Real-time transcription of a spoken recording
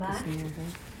But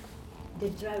the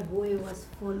driveway was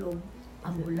full of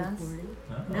ambulance.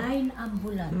 9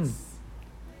 ambulance.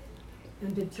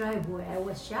 In the driveway, I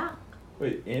was shocked.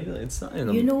 Wait, ambulance? It's not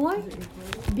in You know why?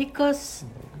 Because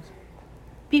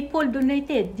people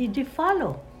donated. Did they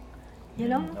follow? You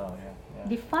know? Oh, yeah.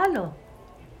 They follow.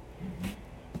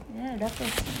 Yeah, that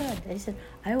was good.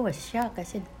 I was shocked. I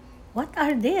said, what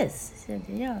are this? I said,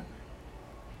 yeah.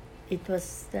 It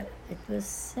was,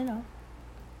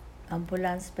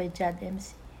 ambulance by Jad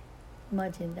MC.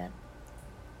 Imagine that.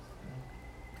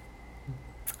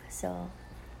 So,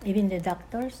 even the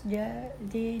doctors,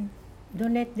 they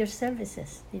donate their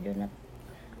services. They do not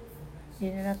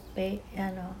pay,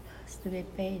 has to be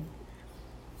paid.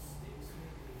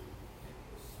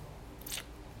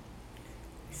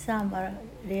 Some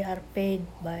they are paid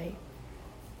by,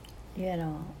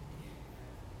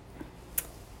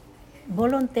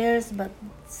 volunteers, but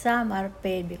some are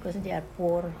paid because they are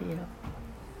poor,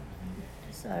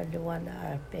 These are the ones that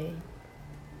are paid.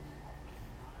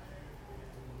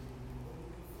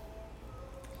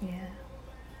 Yeah.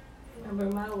 Remember,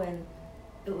 Ma, when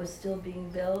it was still being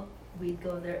built, we'd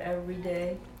go there every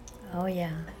day. Oh,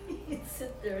 yeah. You'd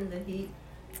sit there in the heat.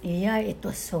 Yeah, it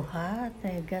was so hot.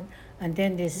 My God. And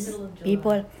then Middle of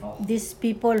July. these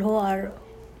people who are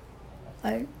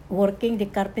working, the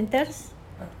carpenters,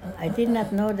 I did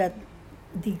not know that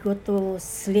they go to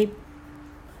sleep,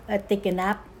 take a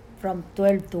nap from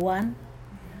 12 to 1.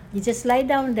 You just lie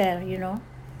down there,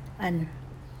 and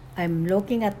I'm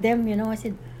looking at them, I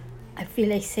said, I feel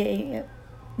like saying,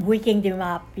 waking them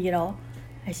up,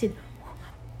 I said,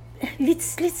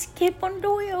 let's keep on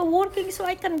doing working so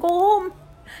I can go home,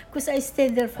 because I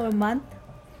stayed there for a month,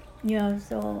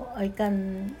 so I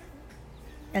can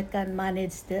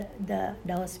manage the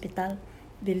hospital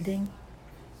building.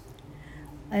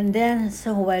 And then,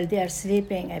 so while they are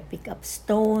sleeping, I pick up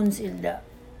stones in the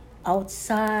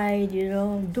outside,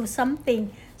 do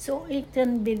something so it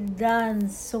can be done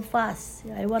so fast.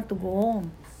 I want to go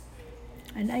home.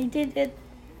 And I did it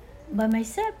by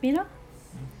myself, You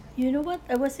know what?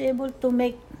 I was able to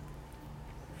make,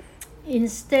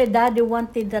 instead, Daddy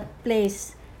wanted that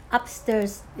place,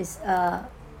 upstairs is a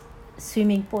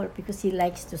swimming pool because he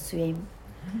likes to swim,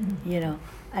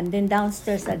 And then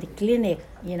downstairs at the clinic,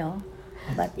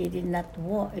 But it did not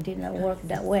work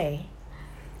that way.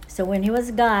 So when he was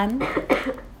gone,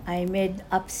 I made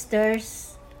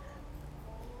upstairs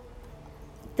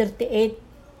 38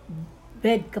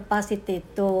 bed capacity,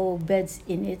 2 beds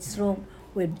in each room,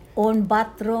 with own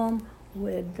bathroom,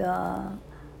 with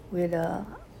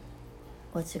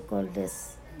what's it called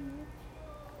this?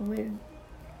 With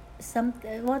some,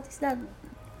 what is that?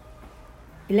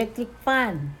 Electric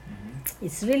fan.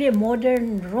 It's really a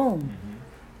modern room,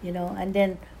 And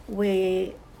then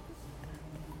we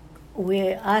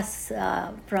asked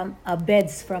from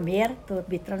beds from here to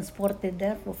be transported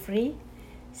there for free.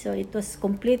 So it was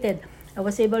completed. I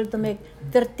was able to make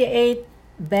 38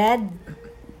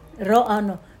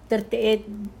 38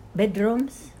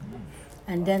 bedrooms.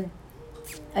 And then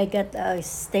I got a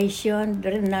station,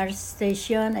 the nurse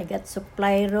station, I got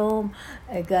supply room,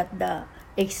 I got the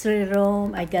X-ray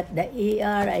room, I got the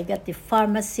ER, I got the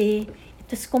pharmacy. It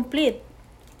was complete.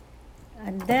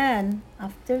 And then,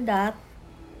 after that,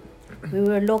 we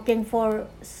were looking for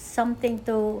something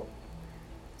to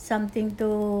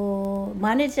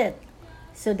manage it.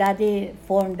 So Daddy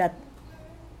formed that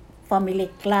family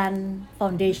clan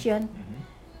foundation.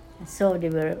 So they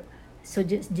were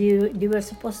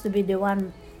supposed to be the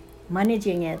one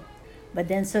managing it, but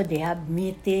then so they have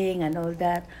meeting and all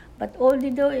that. But all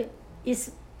they do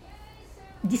is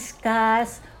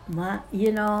discuss,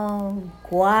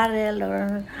 quarrel,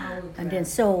 and then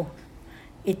so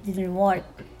it didn't work.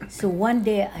 So one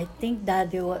day, I think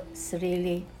Daddy was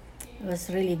really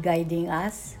guiding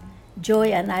us.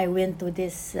 Joy and I went to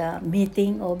this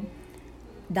meeting of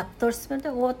doctors.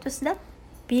 What was that?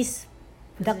 Peace.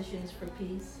 Physicians for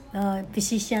Peace.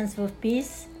 Physicians for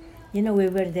Peace. We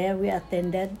were there. We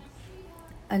attended,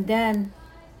 and then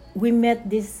we met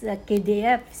this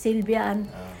KDF, Sylvia and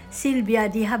Sylvia.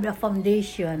 They have a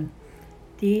foundation.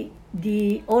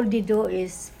 All they do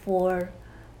is for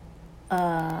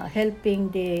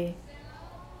helping the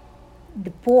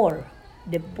poor,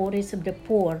 the poorest of the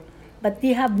poor, but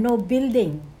they have no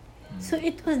building. So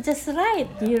it was just right,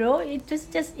 It was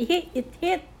just it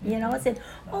hit, I said,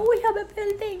 oh, we have a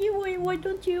building. Why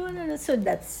don't you? So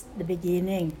that's the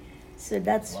beginning. So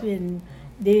that's when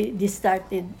they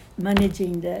started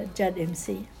managing the JAD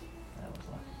MC.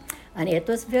 And it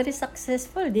was very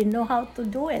successful. They know how to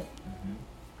do it,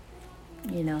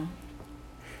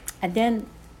 And then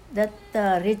that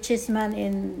richest man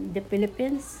in the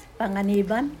Philippines,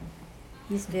 Panganiban.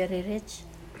 He's very rich.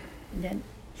 And then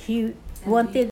he And wanted